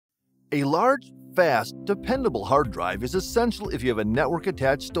A large, fast, dependable hard drive is essential if you have a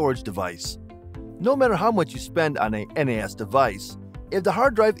network-attached storage device. No matter how much you spend on a NAS device, if the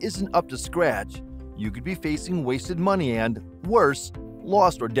hard drive isn't up to scratch, you could be facing wasted money and, worse,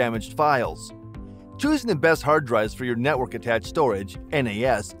 lost or damaged files. Choosing the best hard drives for your network-attached storage,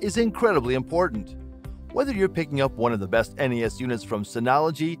 NAS, is incredibly important. Whether you're picking up one of the best NAS units from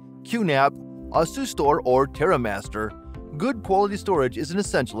Synology, QNAP, ASUSTOR, or TerraMaster, good quality storage is an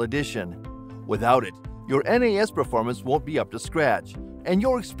essential addition. Without it, your NAS performance won't be up to scratch, and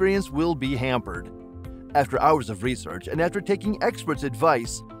your experience will be hampered. After hours of research and after taking experts'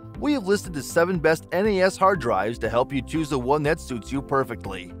 advice, we have listed the 7 best NAS hard drives to help you choose the one that suits you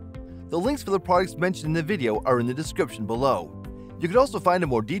perfectly. The links for the products mentioned in the video are in the description below. You can also find a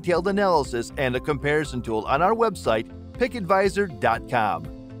more detailed analysis and a comparison tool on our website,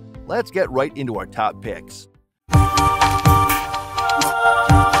 pickadvisor.com. Let's get right into our top picks.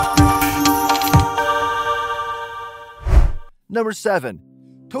 Number 7.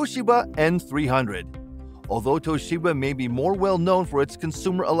 Toshiba N300. Although Toshiba may be more well known for its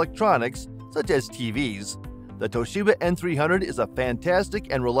consumer electronics, such as TVs, the Toshiba N300 is a fantastic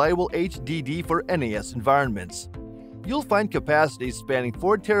and reliable HDD for NAS environments. You'll find capacities spanning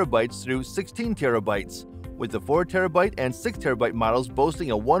 4 TB through 16 TB, with the 4 TB and 6 TB models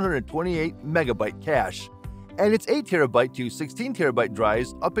boasting a 128 MB cache, and its 8 TB to 16 TB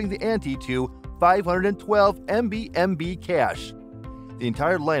drives upping the ante to 512 MB cache. The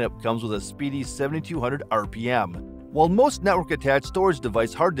entire lineup comes with a speedy 7200 RPM. While most network-attached storage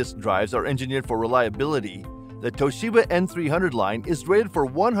device hard disk drives are engineered for reliability, the Toshiba N300 line is rated for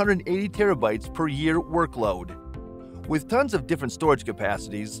 180 TB per year workload. With tons of different storage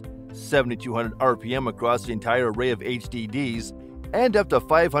capacities, 7200 RPM across the entire array of HDDs, and up to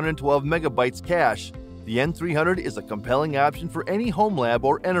 512 MB cache, the N300 is a compelling option for any home lab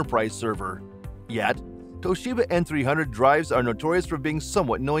or enterprise server. Yet, Toshiba N300 drives are notorious for being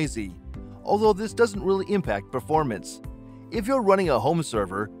somewhat noisy, although this doesn't really impact performance. If you're running a home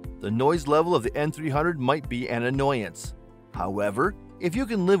server, the noise level of the N300 might be an annoyance. However, if you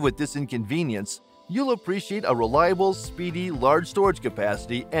can live with this inconvenience, you'll appreciate a reliable, speedy, large storage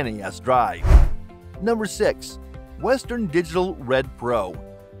capacity NAS drive. Number 6. Western Digital Red Pro.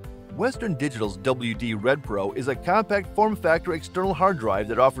 Western Digital's WD Red Pro is a compact form factor external hard drive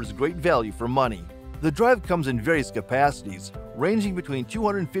that offers great value for money. The drive comes in various capacities, ranging between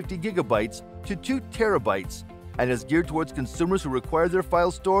 250 GB to 2 TB, and is geared towards consumers who require their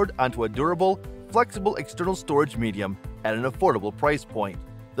files stored onto a durable, flexible external storage medium at an affordable price point.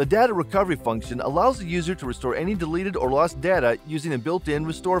 The data recovery function allows the user to restore any deleted or lost data using the built-in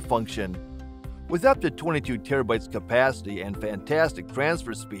restore function. With up to 22 TB capacity and fantastic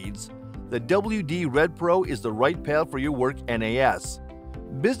transfer speeds, the WD Red Pro is the right path for your work NAS.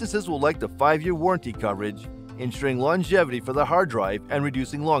 Businesses will like the 5-year warranty coverage, ensuring longevity for the hard drive and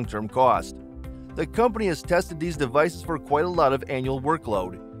reducing long-term cost. The company has tested these devices for quite a lot of annual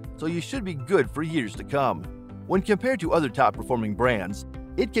workload, so you should be good for years to come. When compared to other top-performing brands,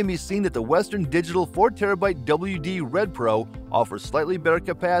 it can be seen that the Western Digital 4 TB WD Red Pro offers slightly better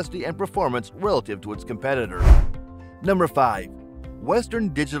capacity and performance relative to its competitor. Number 5. Western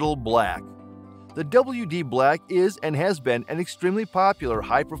Digital Black. The WD Black is and has been an extremely popular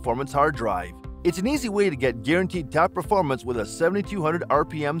high-performance hard drive. It's an easy way to get guaranteed top performance with a 7200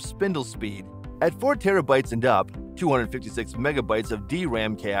 RPM spindle speed. At 4 TB and up, 256 MB of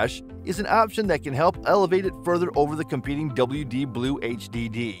DRAM cache is an option that can help elevate it further over the competing WD Blue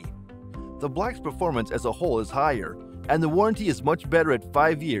HDD. The Black's performance as a whole is higher, and the warranty is much better at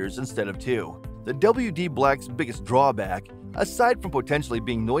 5 years instead of 2. The WD Black's biggest drawback, aside from potentially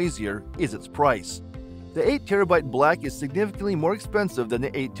being noisier, is its price. The 8 TB Black is significantly more expensive than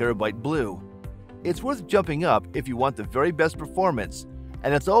the 8 TB Blue. It's worth jumping up if you want the very best performance,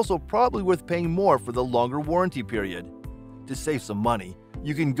 and it's also probably worth paying more for the longer warranty period. To save some money,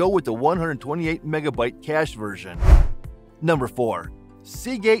 you can go with the 128 MB cache version. Number 4.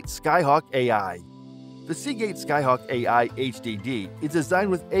 Seagate Skyhawk AI. The Seagate Skyhawk AI HDD is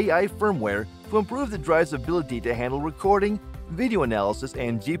designed with AI firmware to improve the drive's ability to handle recording, video analysis,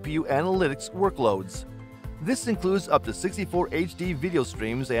 and GPU analytics workloads. This includes up to 64 HD video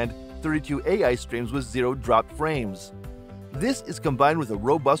streams and 32 AI streams with 0 dropped frames. This is combined with a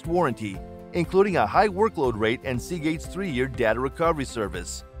robust warranty, including a high workload rate and Seagate's 3-year data recovery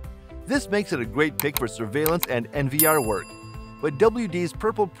service. This makes it a great pick for surveillance and NVR work, but WD's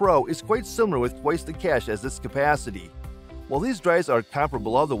Purple Pro is quite similar with twice the cache as its capacity. While these drives are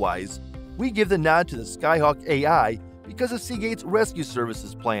comparable otherwise, we give the nod to the Skyhawk AI because of Seagate's rescue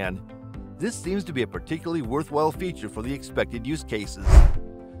services plan. This seems to be a particularly worthwhile feature for the expected use cases.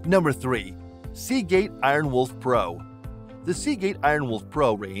 Number 3. Seagate IronWolf Pro. The Seagate IronWolf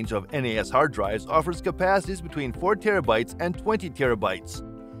Pro range of NAS hard drives offers capacities between 4 TB and 20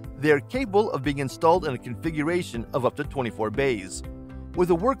 TB. They are capable of being installed in a configuration of up to 24 bays.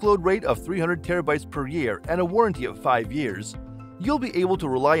 With a workload rate of 300 TB per year and a warranty of 5 years, you'll be able to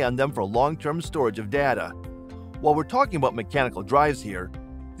rely on them for long-term storage of data. While we're talking about mechanical drives here,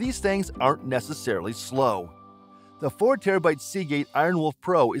 these things aren't necessarily slow. The 4 TB Seagate IronWolf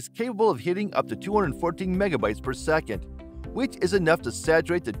Pro is capable of hitting up to 214 MB per second, which is enough to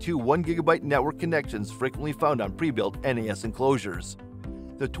saturate the 2 1 GB network connections frequently found on pre-built NAS enclosures.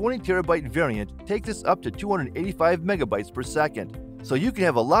 The 20 TB variant takes this up to 285 MB per second, so you can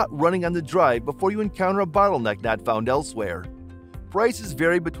have a lot running on the drive before you encounter a bottleneck not found elsewhere. Prices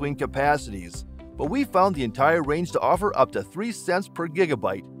vary between capacities, but we found the entire range to offer up to 3 cents per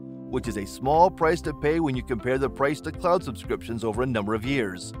gigabyte, which is a small price to pay when you compare the price to cloud subscriptions over a number of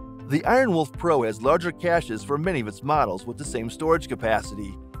years. The IronWolf Pro has larger caches for many of its models with the same storage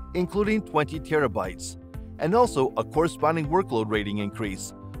capacity, including 20 TB, and also a corresponding workload rating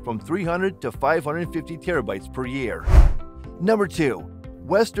increase from 300 to 550 TB per year. Number 2.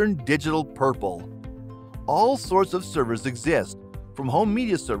 Western Digital Purple. All sorts of servers exist, from home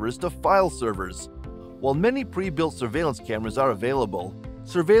media servers to file servers. While many pre-built surveillance cameras are available,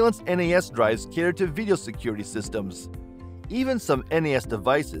 surveillance NAS drives cater to video security systems. Even some NAS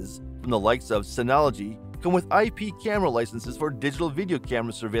devices, from the likes of Synology, come with IP camera licenses for digital video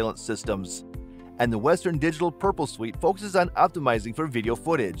camera surveillance systems. And the Western Digital Purple suite focuses on optimizing for video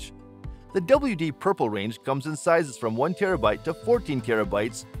footage. The WD Purple range comes in sizes from 1 TB to 14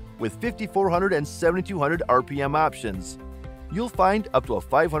 TB with 5400 and 7200 RPM options. You'll find up to a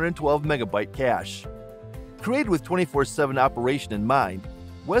 512 MB cache. Created with 24/7 operation in mind,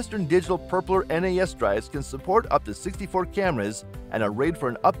 Western Digital Purple NAS drives can support up to 64 cameras and are rated for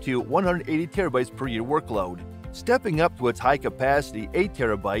an up to 180 TB per year workload. Stepping up to its high capacity 8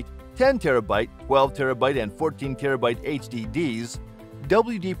 TB, 10 TB, 12 TB, and 14 TB HDDs,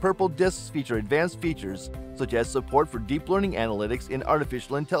 WD Purple disks feature advanced features such as support for deep learning analytics in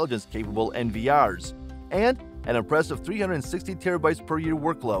artificial intelligence capable NVRs, and an impressive 360 TB per year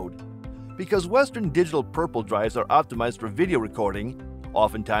workload. Because Western Digital Purple drives are optimized for video recording,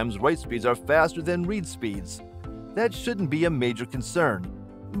 oftentimes write speeds are faster than read speeds. That shouldn't be a major concern,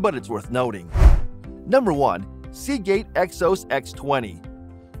 but it's worth noting. Number 1. Seagate Exos X20.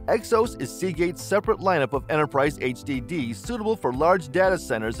 Exos is Seagate's separate lineup of enterprise HDDs suitable for large data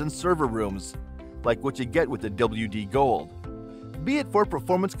centers and server rooms, like what you get with the WD Gold. Be it for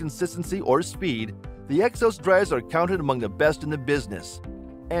performance consistency or speed, the Exos drives are counted among the best in the business.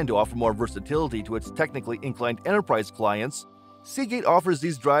 And to offer more versatility to its technically inclined enterprise clients, Seagate offers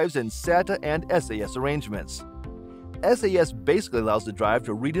these drives in SATA and SAS arrangements. SAS basically allows the drive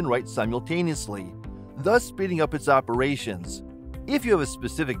to read and write simultaneously, thus speeding up its operations. If you have a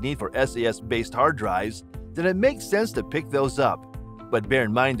specific need for SAS-based hard drives, then it makes sense to pick those up, but bear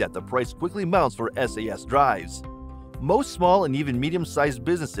in mind that the price quickly mounts for SAS drives. Most small and even medium-sized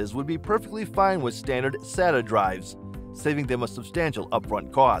businesses would be perfectly fine with standard SATA drives, saving them a substantial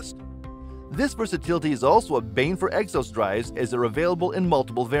upfront cost. This versatility is also a bane for Exos drives as they're available in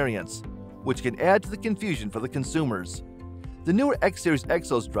multiple variants, which can add to the confusion for the consumers. The newer X-Series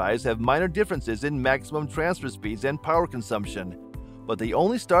Exos drives have minor differences in maximum transfer speeds and power consumption, but they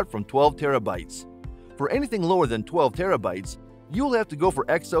only start from 12 TB. For anything lower than 12 TB, you'll have to go for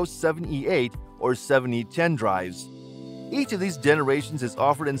Exos 7E8 or 7E10 drives. Each of these generations is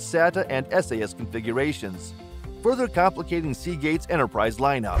offered in SATA and SAS configurations, further complicating Seagate's enterprise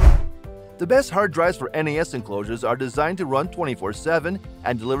lineup. The best hard drives for NAS enclosures are designed to run 24/7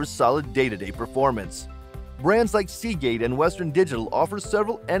 and deliver solid day-to-day performance. Brands like Seagate and Western Digital offer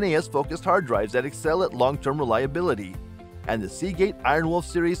several NAS-focused hard drives that excel at long-term reliability, and the Seagate IronWolf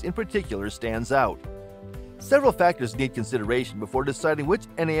series in particular stands out. Several factors need consideration before deciding which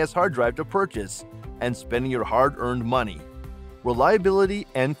NAS hard drive to purchase and spending your hard-earned money: reliability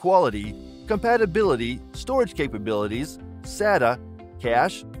and quality, compatibility, storage capabilities, SATA,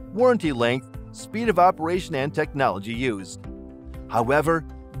 cache, warranty length, speed of operation, and technology used. However,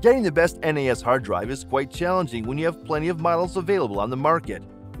 getting the best NAS hard drive is quite challenging when you have plenty of models available on the market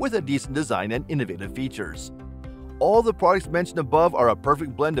with a decent design and innovative features. All the products mentioned above are a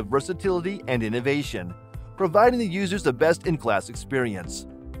perfect blend of versatility and innovation, providing the users the best in-class experience.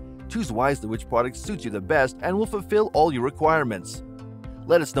 Choose wisely which product suits you the best and will fulfill all your requirements.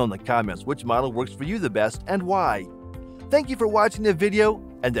 Let us know in the comments which model works for you the best and why. Thank you for watching the video,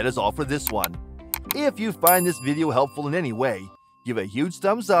 and that is all for this one. If you find this video helpful in any way, give a huge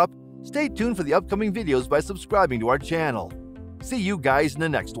thumbs up, stay tuned for the upcoming videos by subscribing to our channel. See you guys in the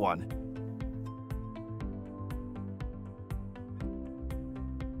next one.